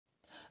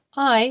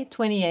I,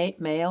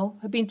 28, male,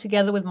 have been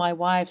together with my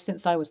wife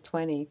since I was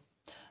 20.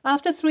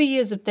 After 3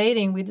 years of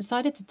dating, we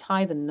decided to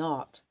tie the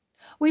knot.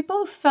 We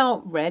both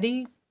felt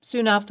ready.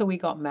 Soon after we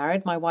got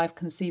married, my wife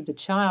conceived a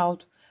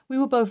child. We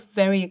were both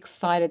very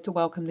excited to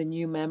welcome the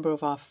new member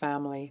of our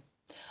family.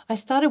 I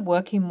started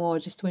working more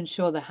just to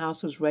ensure the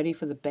house was ready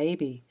for the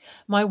baby.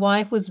 My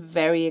wife was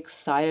very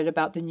excited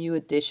about the new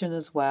addition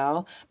as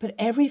well, but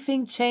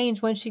everything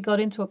changed when she got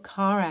into a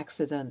car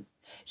accident.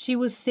 She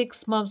was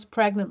 6 months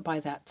pregnant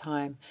by that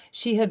time.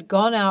 She had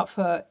gone out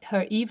for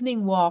her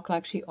evening walk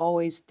like she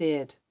always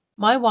did.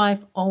 My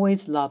wife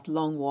always loved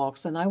long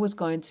walks, and I was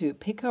going to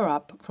pick her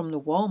up from the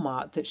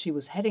Walmart that she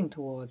was heading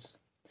towards.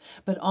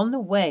 But on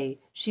the way,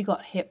 she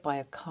got hit by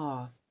a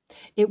car.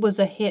 It was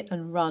a hit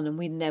and run, and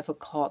we never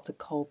caught the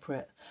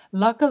culprit.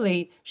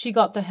 Luckily, she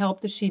got the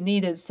help that she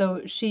needed,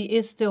 so she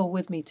is still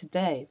with me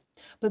today.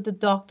 But the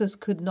doctors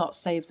could not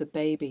save the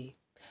baby.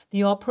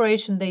 The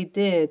operation they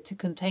did to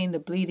contain the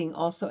bleeding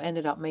also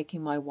ended up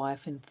making my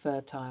wife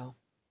infertile.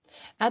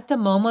 At the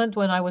moment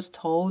when I was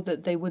told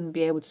that they wouldn't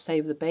be able to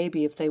save the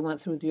baby if they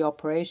went through the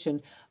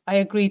operation, I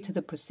agreed to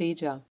the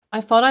procedure.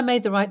 I thought I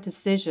made the right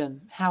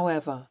decision.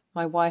 However,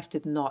 my wife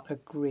did not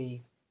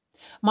agree.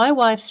 My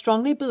wife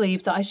strongly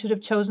believed that I should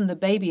have chosen the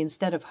baby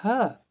instead of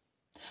her.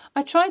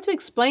 I tried to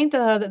explain to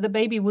her that the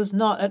baby was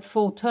not at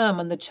full term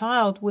and the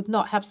child would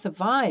not have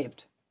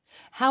survived.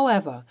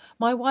 However,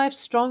 my wife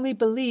strongly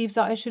believed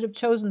that I should have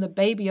chosen the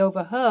baby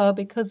over her.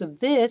 Because of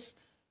this,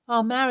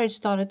 our marriage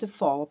started to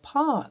fall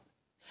apart.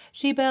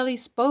 She barely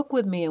spoke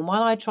with me, and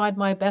while I tried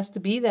my best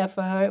to be there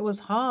for her, it was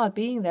hard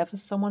being there for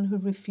someone who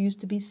refused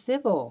to be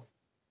civil.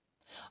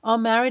 Our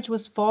marriage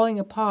was falling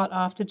apart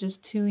after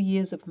just 2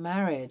 years of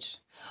marriage.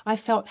 I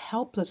felt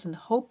helpless and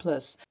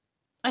hopeless.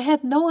 I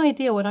had no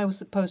idea what I was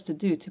supposed to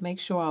do to make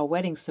sure our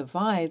wedding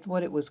survived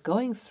what it was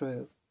going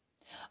through.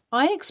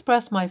 I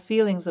expressed my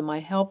feelings and my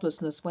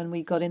helplessness when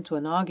we got into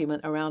an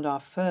argument around our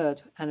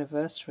third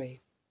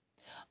anniversary.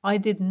 I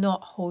did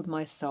not hold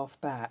myself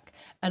back,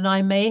 and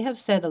I may have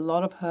said a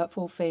lot of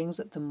hurtful things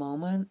at the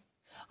moment.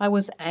 I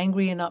was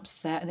angry and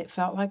upset, and it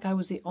felt like I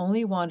was the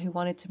only one who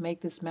wanted to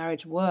make this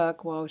marriage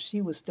work while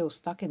she was still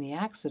stuck in the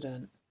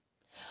accident.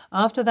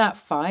 After that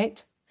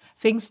fight,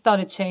 things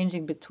started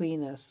changing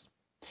between us.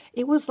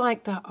 It was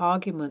like that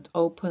argument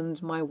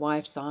opened my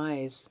wife's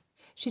eyes.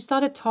 She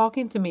started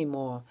talking to me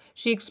more.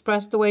 She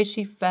expressed the way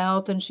she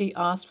felt, and she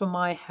asked for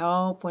my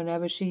help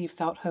whenever she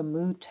felt her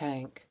mood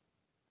tank.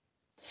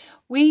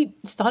 We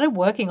started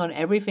working on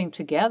everything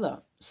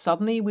together.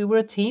 Suddenly, we were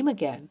a team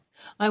again.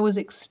 I was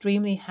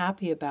extremely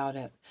happy about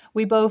it.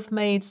 We both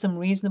made some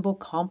reasonable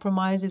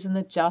compromises and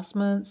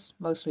adjustments,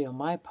 mostly on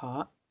my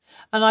part,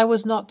 and I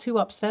was not too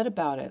upset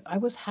about it. I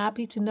was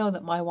happy to know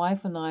that my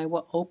wife and I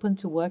were open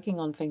to working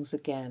on things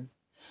again.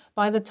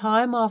 By the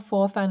time our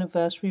fourth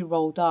anniversary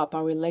rolled up,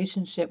 our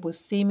relationship was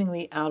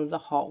seemingly out of the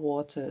hot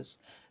waters.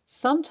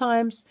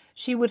 Sometimes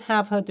she would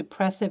have her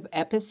depressive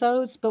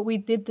episodes, but we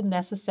did the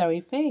necessary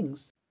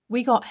things.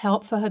 We got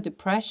help for her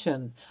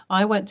depression.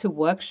 I went to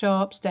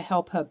workshops to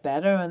help her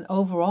better, and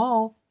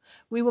overall,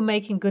 we were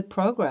making good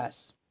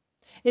progress.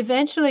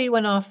 Eventually,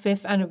 when our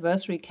fifth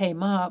anniversary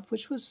came up,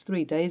 which was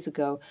 3 days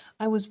ago,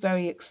 I was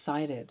very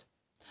excited.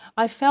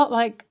 I felt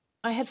like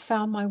I had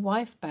found my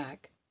wife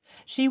back.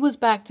 She was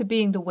back to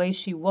being the way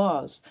she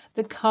was.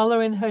 The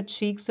color in her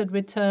cheeks had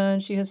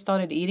returned. She had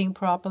started eating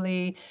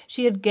properly.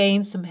 She had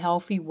gained some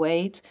healthy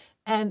weight,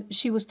 and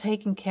she was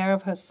taking care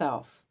of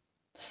herself.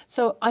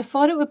 So I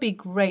thought it would be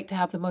great to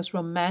have the most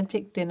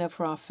romantic dinner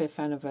for our fifth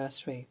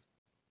anniversary.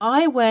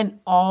 I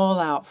went all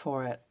out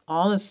for it,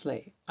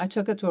 honestly. I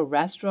took her to a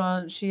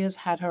restaurant she has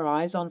had her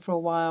eyes on for a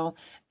while,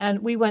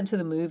 and we went to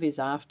the movies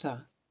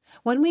after.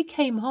 When we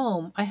came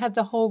home, I had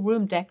the whole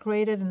room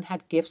decorated and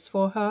had gifts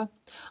for her.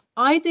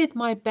 I did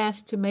my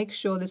best to make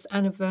sure this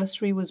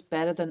anniversary was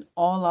better than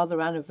all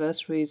other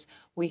anniversaries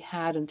we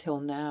had until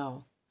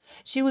now.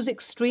 She was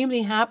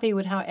extremely happy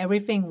with how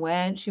everything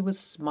went. She was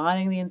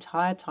smiling the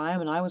entire time,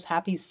 and I was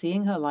happy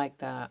seeing her like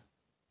that.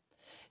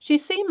 She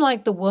seemed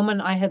like the woman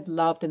I had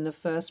loved in the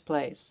first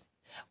place.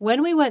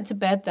 When we went to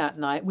bed that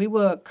night, we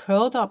were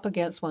curled up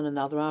against one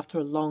another after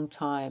a long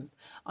time.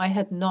 I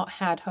had not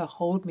had her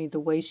hold me the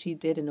way she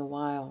did in a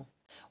while.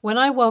 When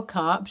I woke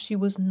up, she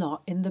was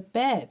not in the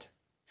bed.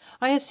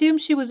 I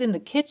assumed she was in the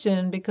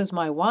kitchen because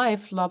my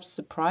wife loves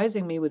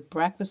surprising me with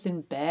breakfast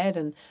in bed,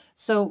 and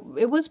so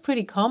it was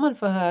pretty common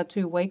for her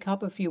to wake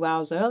up a few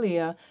hours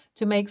earlier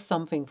to make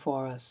something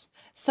for us.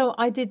 So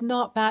I did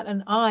not bat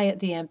an eye at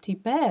the empty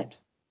bed.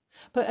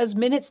 But as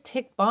minutes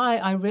ticked by,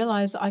 I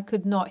realized I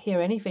could not hear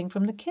anything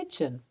from the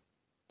kitchen.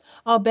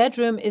 Our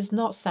bedroom is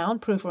not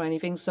soundproof or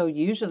anything, so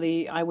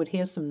usually I would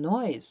hear some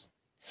noise.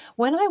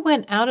 When I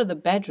went out of the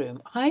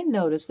bedroom, I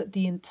noticed that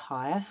the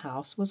entire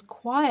house was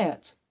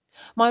quiet.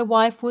 My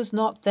wife was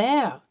not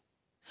there.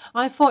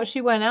 I thought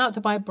she went out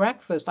to buy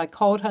breakfast. I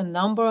called her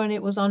number and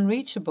it was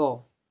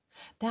unreachable.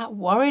 That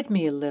worried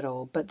me a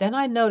little, but then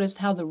I noticed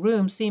how the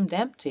room seemed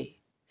empty.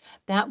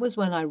 That was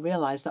when I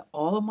realized that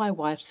all of my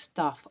wife's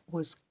stuff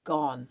was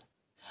gone.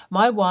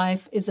 My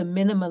wife is a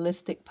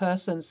minimalistic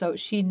person, so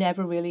she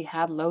never really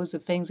had loads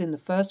of things in the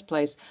first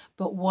place,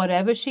 but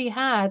whatever she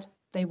had,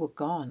 they were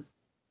gone.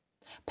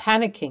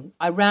 Panicking,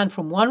 I ran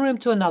from one room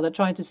to another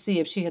trying to see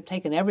if she had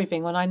taken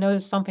everything when I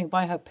noticed something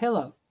by her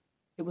pillow.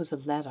 It was a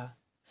letter.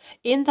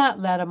 In that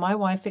letter, my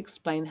wife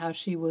explained how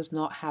she was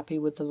not happy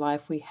with the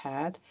life we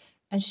had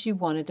and she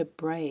wanted a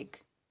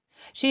break.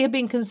 She had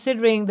been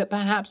considering that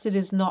perhaps it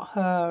is not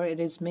her, it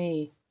is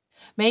me.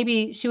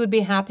 Maybe she would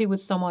be happy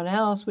with someone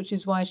else, which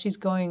is why she's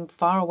going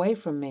far away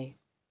from me.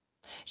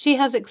 She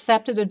has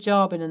accepted a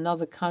job in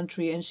another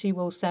country and she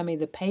will send me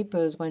the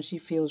papers when she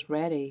feels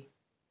ready.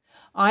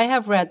 I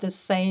have read the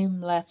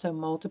same letter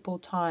multiple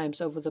times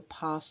over the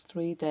past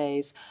 3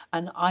 days,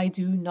 and I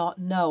do not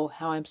know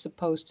how I'm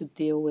supposed to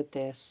deal with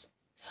this.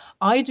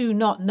 I do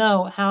not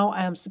know how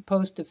I am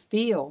supposed to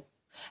feel.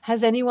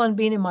 Has anyone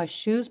been in my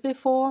shoes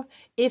before?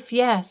 If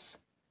yes,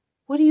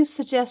 what do you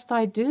suggest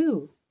I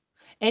do?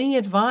 Any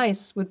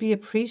advice would be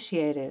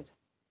appreciated.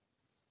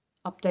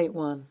 Update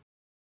 1.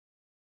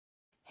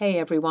 Hey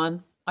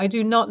everyone. I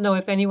do not know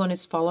if anyone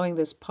is following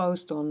this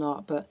post or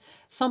not, but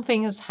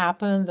something has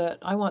happened that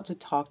I want to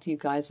talk to you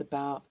guys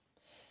about.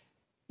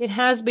 It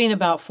has been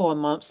about 4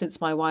 months since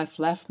my wife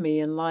left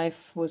me, and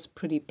life was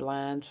pretty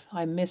bland.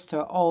 I missed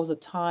her all the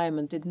time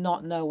and did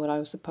not know what I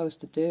was supposed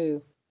to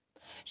do.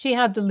 She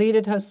had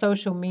deleted her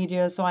social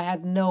media, so I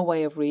had no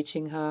way of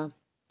reaching her.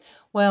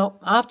 Well,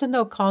 after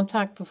no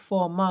contact for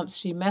 4 months,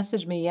 she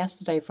messaged me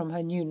yesterday from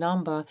her new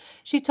number.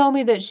 She told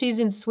me that she's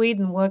in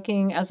Sweden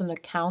working as an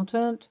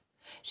accountant.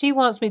 She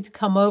wants me to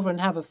come over and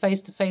have a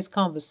face-to-face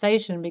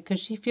conversation because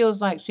she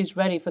feels like she's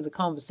ready for the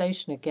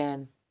conversation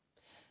again.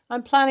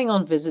 I'm planning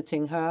on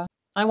visiting her.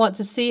 I want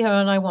to see her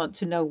and I want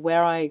to know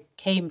where I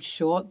came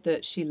short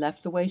that she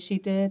left the way she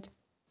did.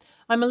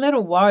 I'm a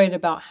little worried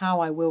about how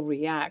I will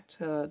react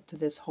to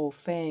this whole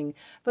thing.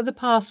 For the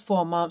past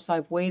 4 months,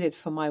 I've waited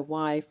for my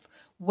wife,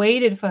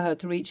 waited for her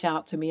to reach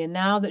out to me, and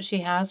now that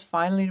she has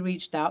finally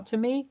reached out to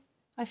me,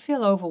 I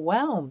feel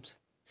overwhelmed.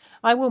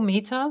 I will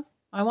meet her.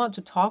 I want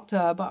to talk to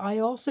her, but I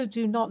also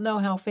do not know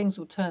how things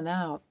will turn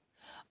out.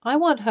 I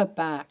want her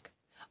back.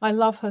 I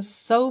love her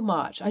so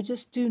much. I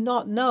just do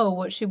not know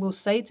what she will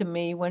say to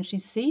me when she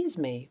sees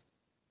me.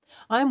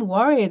 I'm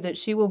worried that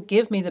she will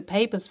give me the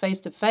papers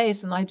face to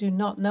face, and I do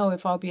not know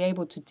if I'll be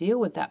able to deal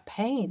with that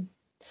pain.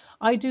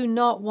 I do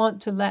not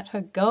want to let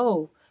her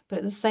go, but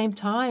at the same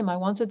time, I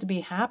want her to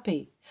be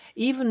happy,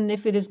 even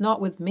if it is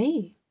not with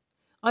me.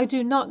 I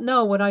do not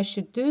know what I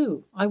should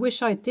do. I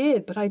wish I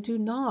did, but I do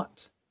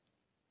not.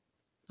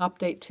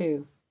 Update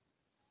 2.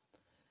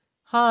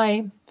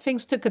 Hi,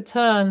 things took a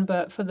turn,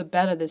 but for the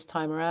better this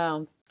time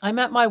around. I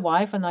met my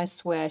wife and I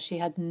swear she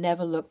had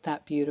never looked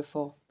that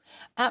beautiful.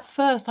 At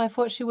first I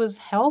thought she was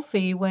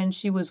healthy when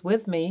she was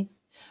with me,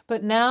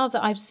 but now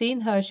that I've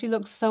seen her, she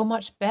looks so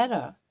much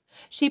better.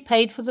 She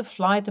paid for the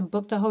flight and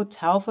booked a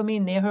hotel for me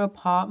near her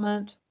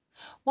apartment.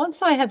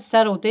 Once I had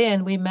settled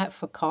in, we met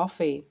for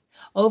coffee.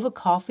 Over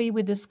coffee,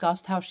 we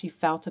discussed how she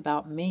felt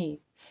about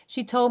me.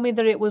 She told me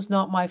that it was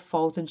not my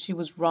fault and she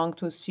was wrong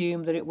to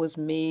assume that it was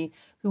me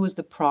who was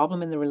the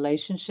problem in the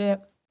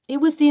relationship. It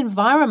was the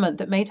environment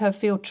that made her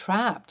feel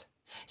trapped.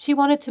 She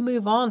wanted to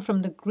move on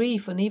from the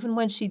grief, and even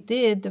when she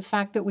did, the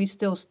fact that we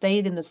still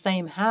stayed in the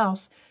same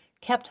house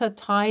kept her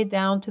tied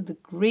down to the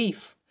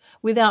grief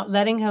without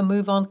letting her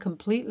move on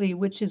completely,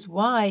 which is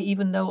why,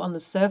 even though on the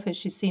surface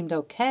she seemed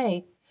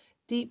okay,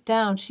 deep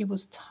down she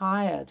was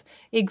tired,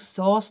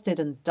 exhausted,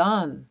 and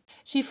done.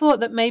 She thought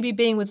that maybe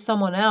being with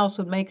someone else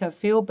would make her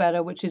feel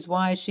better, which is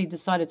why she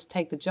decided to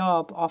take the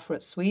job offer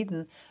at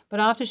Sweden. But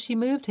after she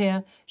moved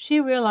here,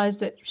 she realized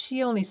that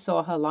she only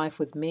saw her life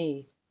with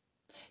me.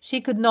 She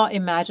could not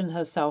imagine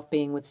herself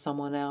being with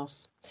someone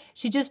else.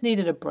 She just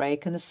needed a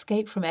break, an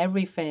escape from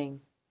everything.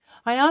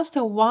 I asked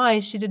her why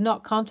she did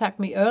not contact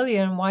me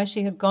earlier and why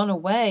she had gone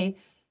away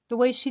the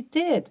way she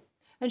did,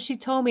 and she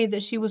told me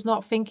that she was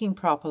not thinking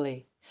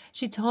properly.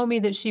 She told me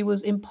that she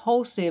was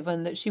impulsive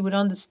and that she would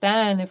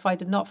understand if I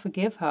did not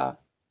forgive her.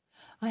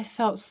 I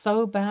felt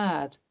so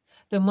bad.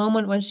 The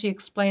moment when she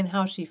explained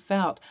how she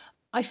felt,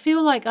 I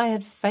feel like I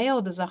had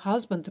failed as a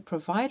husband to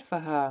provide for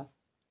her.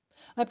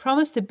 I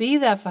promised to be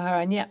there for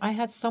her, and yet I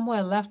had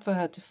somewhere left for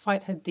her to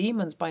fight her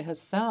demons by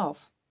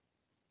herself.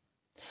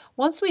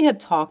 Once we had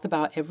talked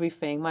about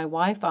everything, my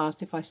wife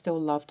asked if I still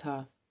loved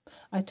her.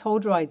 I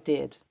told her I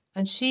did,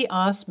 and she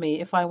asked me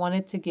if I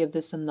wanted to give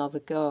this another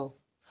go.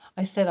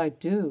 I said I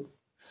do.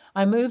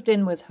 I moved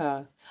in with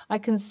her. I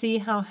can see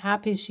how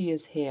happy she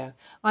is here.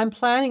 I'm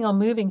planning on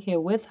moving here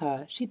with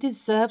her. She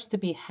deserves to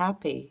be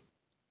happy.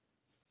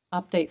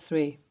 Update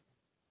 3.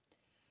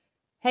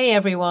 Hey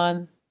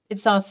everyone.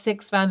 It's our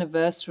 6th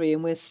anniversary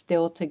and we're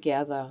still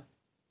together.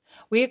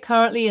 We are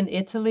currently in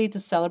Italy to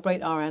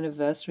celebrate our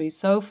anniversary.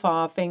 So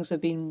far, things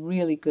have been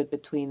really good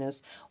between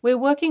us. We're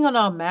working on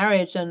our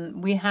marriage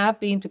and we have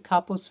been to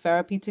couples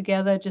therapy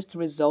together just to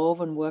resolve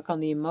and work on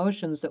the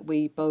emotions that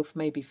we both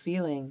may be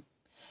feeling.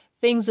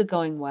 Things are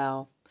going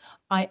well.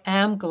 I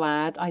am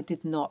glad I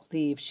did not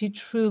leave. She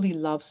truly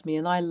loves me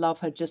and I love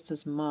her just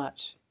as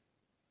much.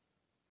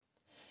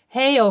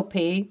 Hey, OP.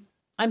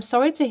 I'm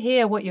sorry to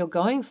hear what you're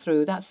going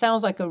through. That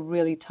sounds like a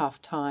really tough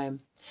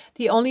time.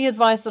 The only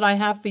advice that I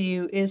have for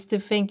you is to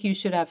think you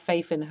should have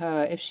faith in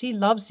her. If she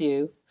loves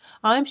you,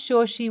 I'm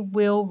sure she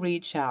will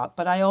reach out,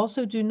 but I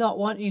also do not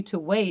want you to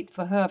wait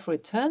for her for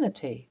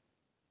eternity.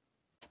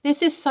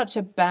 This is such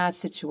a bad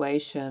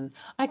situation.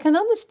 I can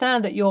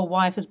understand that your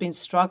wife has been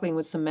struggling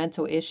with some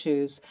mental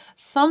issues.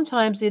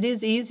 Sometimes it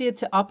is easier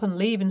to up and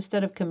leave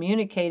instead of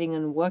communicating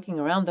and working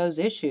around those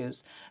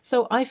issues.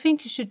 So I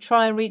think you should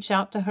try and reach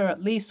out to her,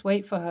 at least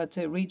wait for her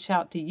to reach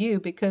out to you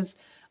because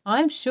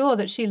I'm sure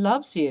that she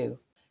loves you.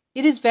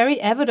 It is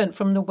very evident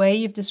from the way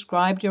you've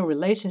described your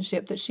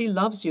relationship that she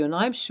loves you, and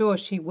I'm sure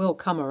she will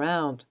come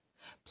around.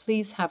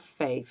 Please have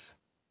faith.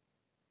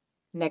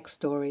 Next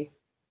story.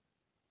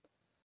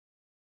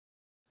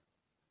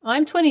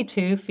 I'm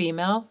 22,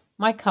 female.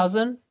 My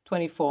cousin,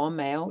 24,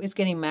 male, is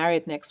getting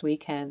married next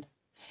weekend.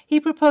 He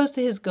proposed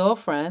to his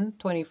girlfriend,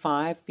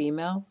 25,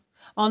 female,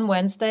 on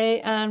Wednesday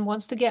and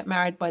wants to get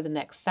married by the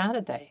next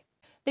Saturday.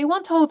 They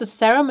want to hold the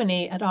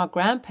ceremony at our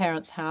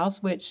grandparents'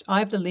 house, which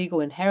I've the legal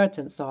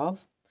inheritance of.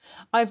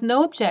 I've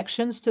no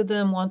objections to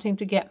them wanting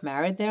to get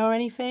married there or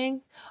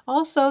anything.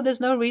 Also, there's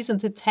no reason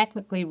to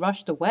technically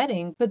rush the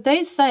wedding, but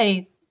they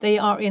say they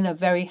are in a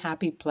very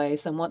happy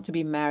place and want to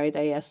be married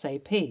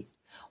ASAP.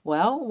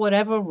 Well,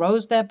 whatever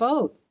rows their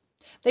boat.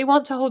 They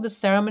want to hold the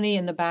ceremony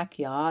in the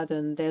backyard,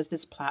 and there's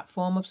this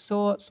platform of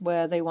sorts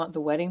where they want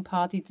the wedding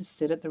party to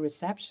sit at the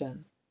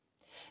reception.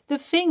 The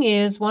thing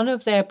is, one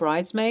of their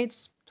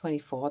bridesmaids,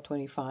 24,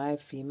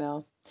 25,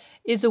 female,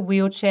 is a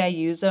wheelchair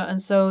user,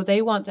 and so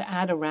they want to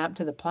add a ramp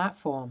to the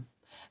platform.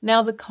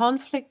 Now, the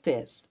conflict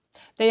is,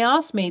 they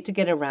asked me to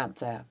get a ramp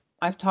there.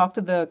 I've talked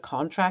to the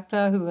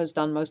contractor who has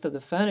done most of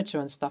the furniture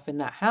and stuff in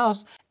that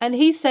house, and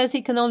he says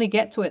he can only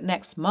get to it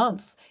next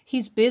month.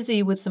 He's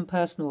busy with some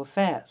personal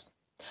affairs.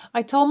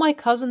 I told my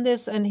cousin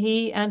this, and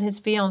he and his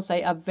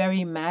fiancée are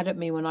very mad at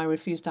me when I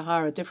refuse to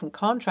hire a different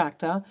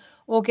contractor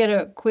or get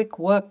a quick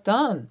work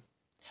done.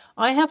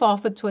 I have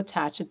offered to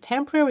attach a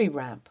temporary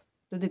ramp,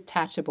 the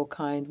detachable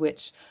kind,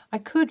 which I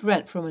could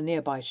rent from a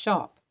nearby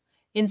shop.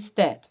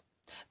 Instead,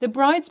 the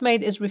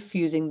bridesmaid is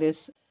refusing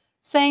this,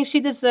 saying she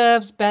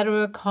deserves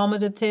better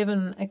accommodative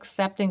and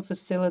accepting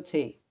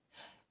facility.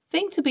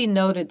 Thing to be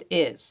noted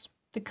is,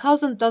 the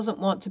cousin doesn't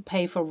want to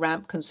pay for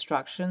ramp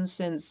construction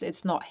since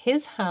it's not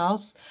his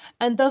house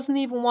and doesn't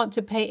even want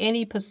to pay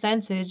any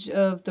percentage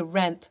of the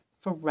rent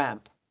for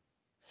ramp.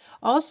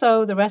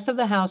 Also, the rest of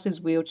the house is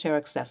wheelchair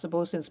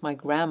accessible since my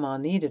grandma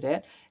needed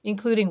it,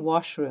 including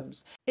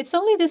washrooms. It's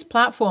only this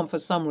platform for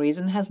some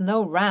reason has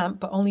no ramp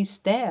but only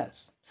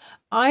stairs.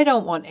 I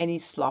don't want any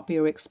sloppy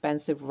or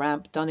expensive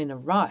ramp done in a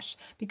rush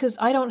because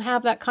I don't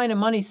have that kind of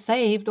money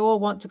saved or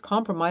want to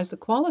compromise the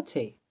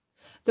quality.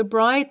 The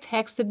bride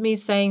texted me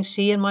saying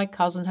she and my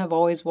cousin have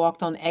always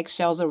walked on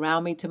eggshells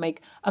around me to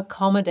make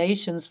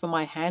accommodations for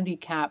my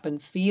handicap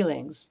and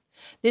feelings.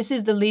 This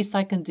is the least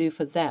I can do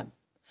for them.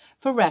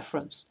 For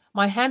reference,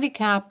 my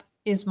handicap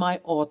is my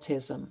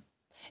autism.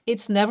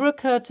 It's never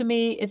occurred to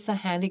me it's a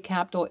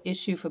handicap or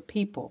issue for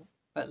people,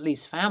 at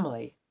least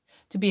family,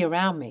 to be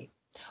around me.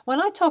 When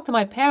I talked to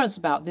my parents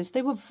about this,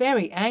 they were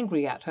very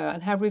angry at her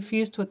and have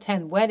refused to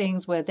attend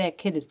weddings where their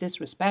kid is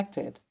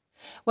disrespected.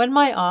 When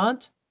my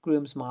aunt,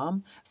 groom's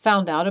mom,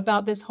 found out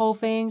about this whole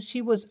thing,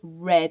 she was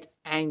red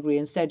angry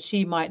and said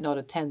she might not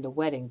attend the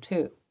wedding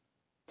too.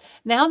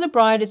 Now the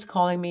bride is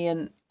calling me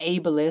an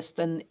ableist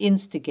and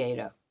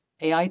instigator.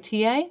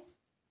 AITA?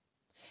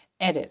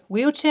 Edit.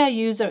 Wheelchair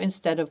user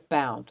instead of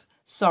bound.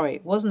 Sorry,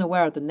 wasn't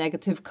aware of the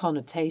negative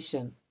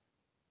connotation.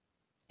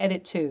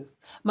 Edit 2.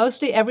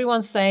 Mostly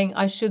everyone saying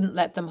I shouldn't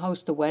let them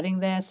host a wedding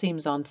there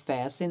seems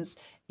unfair since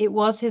it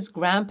was his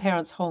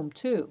grandparents' home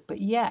too.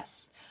 But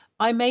yes,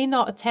 I may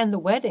not attend the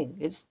wedding.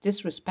 It's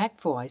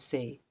disrespectful, I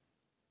see.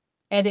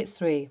 Edit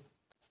 3.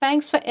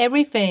 Thanks for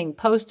everything.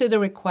 Posted a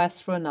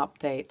request for an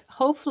update.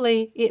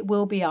 Hopefully it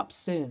will be up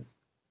soon.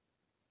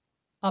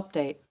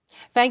 Update.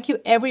 Thank you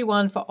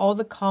everyone for all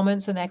the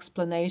comments and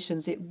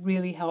explanations. It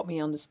really helped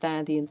me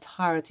understand the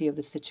entirety of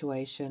the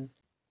situation.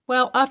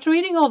 Well, after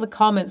reading all the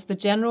comments, the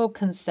general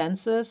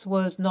consensus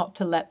was not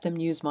to let them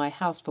use my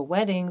house for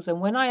weddings, and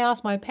when I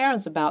asked my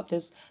parents about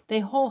this, they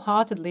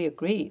wholeheartedly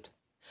agreed.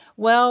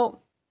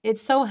 Well, it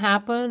so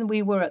happened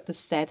we were at the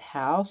said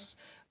house,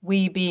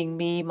 we being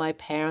me, my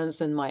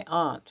parents, and my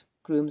aunt,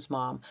 groom's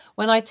mom,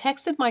 when I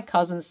texted my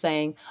cousin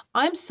saying,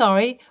 I'm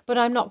sorry, but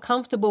I'm not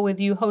comfortable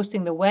with you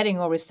hosting the wedding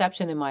or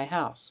reception in my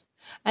house.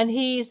 And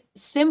he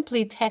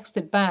simply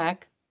texted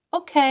back,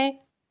 okay.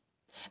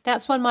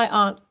 That's when my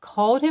aunt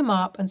called him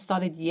up and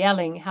started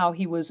yelling how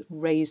he was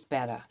raised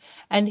better.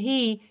 And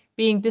he,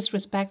 being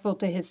disrespectful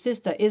to his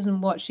sister,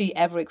 isn't what she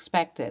ever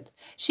expected.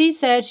 She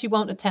said she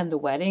won't attend the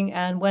wedding,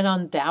 and when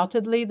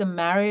undoubtedly the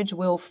marriage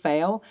will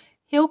fail,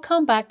 he'll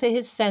come back to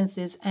his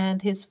senses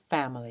and his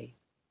family.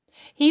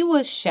 He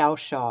was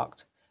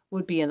shell-shocked,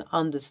 would be an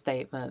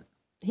understatement.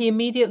 He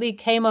immediately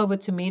came over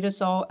to meet us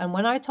all, and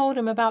when I told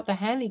him about the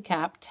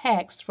handicap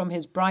text from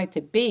his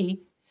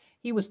bride-to-be,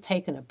 he was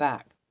taken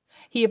aback.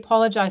 He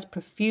apologized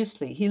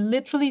profusely. He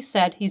literally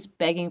said he's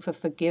begging for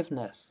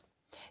forgiveness.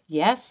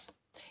 Yes,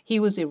 he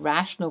was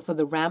irrational for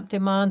the ramp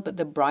demand, but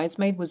the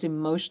bridesmaid was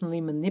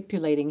emotionally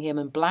manipulating him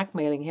and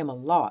blackmailing him a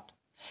lot.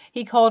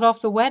 He called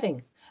off the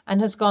wedding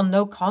and has gone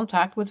no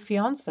contact with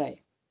fiancé.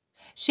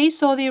 She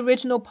saw the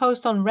original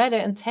post on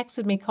Reddit and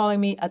texted me calling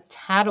me a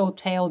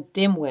tattletale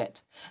dimwit.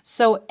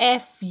 So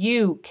F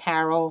you,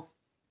 Carol.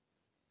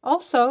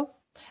 Also,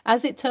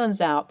 as it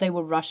turns out, they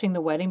were rushing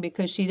the wedding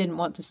because she didn't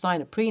want to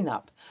sign a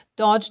prenup.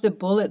 Dodged a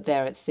bullet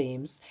there, it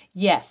seems.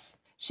 Yes,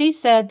 she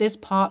said this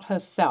part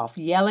herself,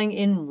 yelling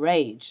in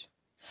rage.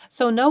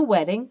 So no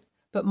wedding,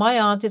 but my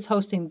aunt is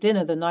hosting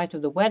dinner the night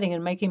of the wedding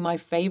and making my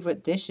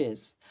favorite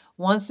dishes.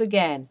 Once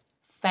again,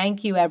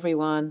 thank you,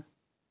 everyone.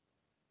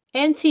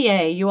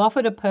 NTA, you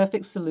offered a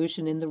perfect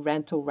solution in the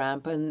rental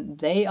ramp, and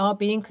they are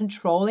being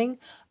controlling,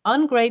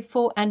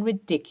 ungrateful, and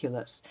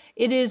ridiculous.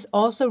 It is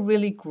also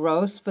really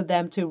gross for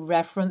them to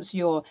reference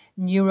your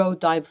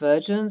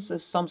neurodivergence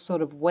as some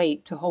sort of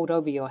weight to hold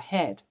over your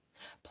head.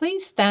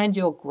 Please stand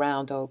your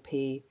ground, OP.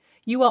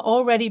 You are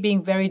already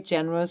being very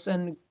generous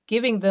and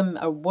giving them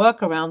a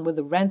workaround with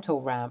the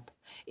rental ramp.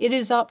 It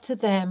is up to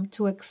them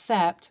to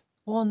accept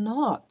or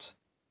not.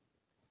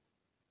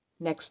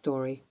 Next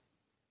story.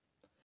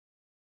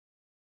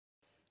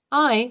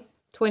 I,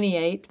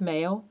 28,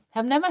 male,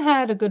 have never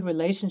had a good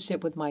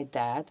relationship with my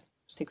dad,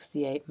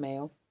 68,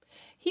 male.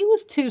 He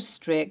was too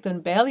strict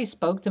and barely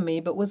spoke to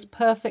me, but was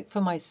perfect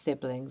for my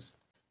siblings.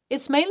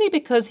 It's mainly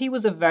because he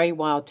was a very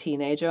wild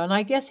teenager, and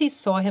I guess he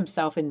saw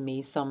himself in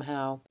me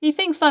somehow. He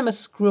thinks I'm a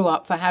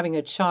screw-up for having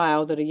a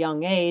child at a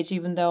young age,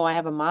 even though I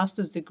have a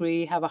master's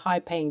degree, have a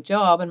high-paying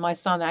job, and my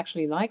son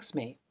actually likes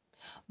me.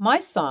 My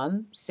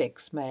son,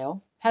 6,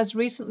 male, has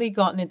recently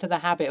gotten into the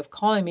habit of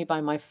calling me by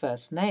my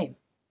first name.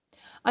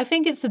 I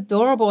think it's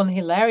adorable and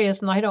hilarious,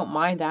 and I don't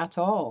mind at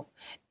all.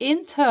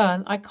 In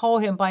turn, I call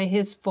him by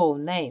his full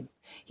name.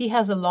 He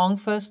has a long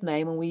first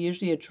name, and we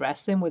usually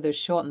address him with a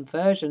shortened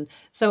version,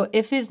 so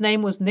if his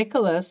name was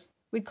Nicholas,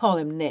 we'd call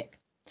him Nick.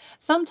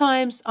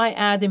 Sometimes I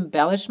add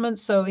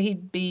embellishments, so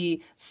he'd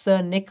be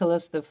Sir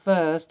Nicholas the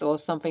First or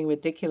something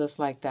ridiculous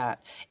like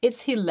that. It's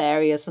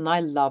hilarious, and I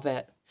love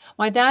it.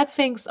 My dad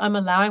thinks I'm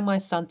allowing my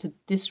son to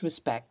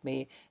disrespect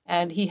me,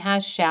 and he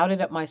has shouted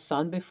at my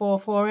son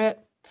before for it.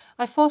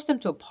 I forced him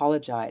to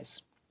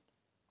apologize.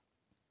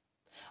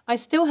 I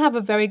still have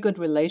a very good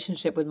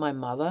relationship with my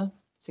mother,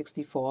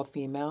 64,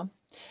 female,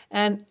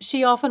 and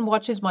she often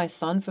watches my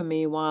son for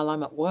me while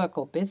I'm at work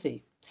or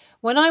busy.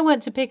 When I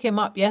went to pick him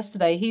up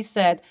yesterday, he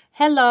said,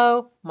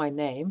 "Hello," my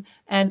name,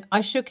 and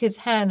I shook his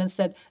hand and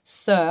said,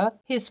 "Sir,"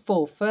 his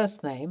full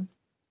first name.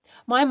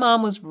 My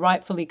mom was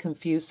rightfully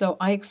confused, so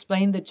I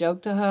explained the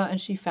joke to her,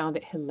 and she found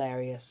it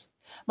hilarious.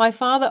 My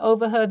father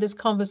overheard this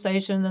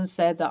conversation and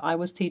said that I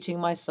was teaching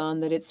my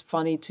son that it's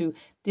funny to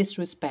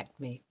disrespect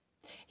me.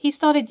 He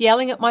started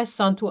yelling at my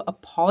son to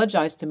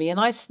apologize to me, and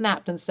I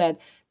snapped and said,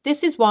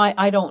 "This is why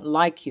I don't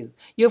like you.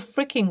 You're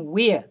freaking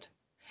weird."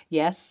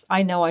 Yes,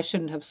 I know I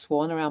shouldn't have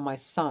sworn around my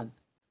son.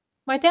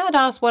 My dad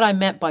asked what I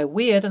meant by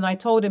weird, and I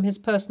told him his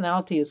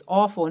personality is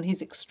awful and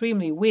he's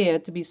extremely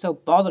weird to be so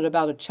bothered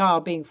about a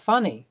child being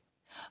funny.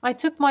 I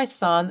took my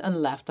son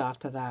and left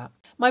after that.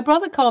 My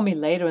brother called me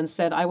later and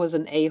said I was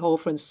an a-hole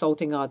for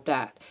insulting our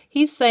dad.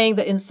 He's saying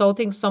that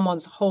insulting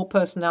someone's whole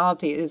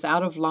personality is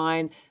out of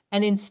line,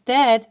 and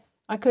instead,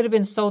 I could have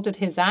insulted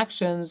his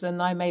actions,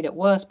 and I made it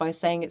worse by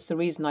saying it's the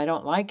reason I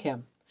don't like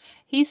him.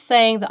 He's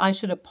saying that I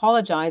should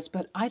apologize,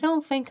 but I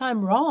don't think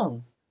I'm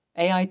wrong.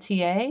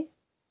 AITA?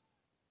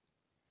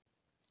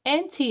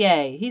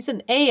 NTA. He's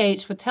an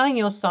AH for telling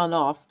your son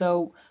off,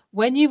 though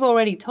when you've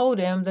already told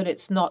him that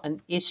it's not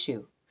an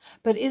issue.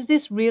 But is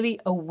this really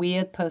a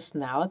weird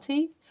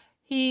personality?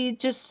 He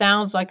just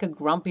sounds like a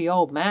grumpy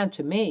old man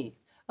to me.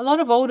 A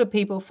lot of older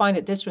people find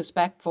it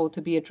disrespectful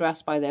to be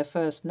addressed by their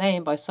first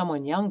name by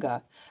someone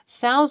younger.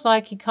 Sounds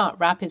like he can't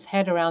wrap his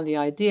head around the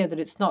idea that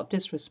it's not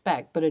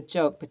disrespect, but a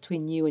joke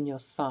between you and your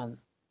son.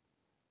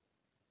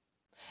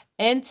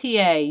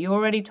 NTA, you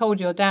already told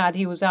your dad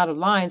he was out of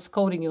line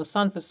scolding your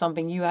son for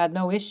something you had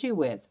no issue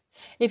with.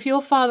 If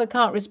your father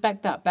can't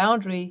respect that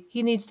boundary,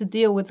 he needs to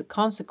deal with the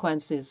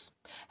consequences.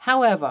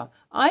 However,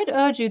 I'd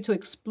urge you to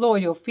explore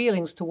your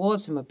feelings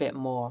towards him a bit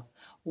more.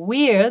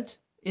 Weird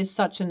is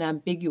such an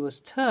ambiguous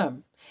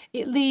term.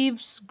 It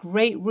leaves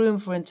great room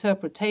for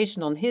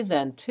interpretation on his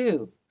end,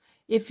 too.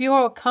 If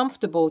you're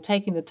comfortable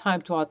taking the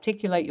time to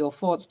articulate your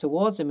thoughts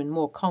towards him in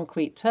more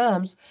concrete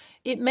terms,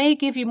 it may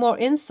give you more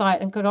insight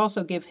and could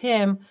also give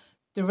him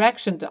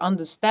direction to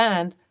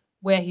understand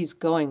where he's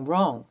going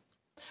wrong.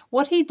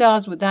 What he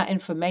does with that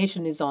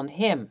information is on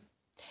him.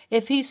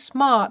 If he's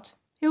smart,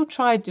 he'll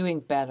try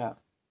doing better.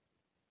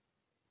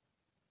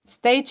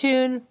 Stay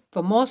tuned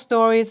for more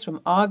stories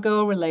from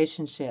Argo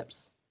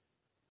Relationships.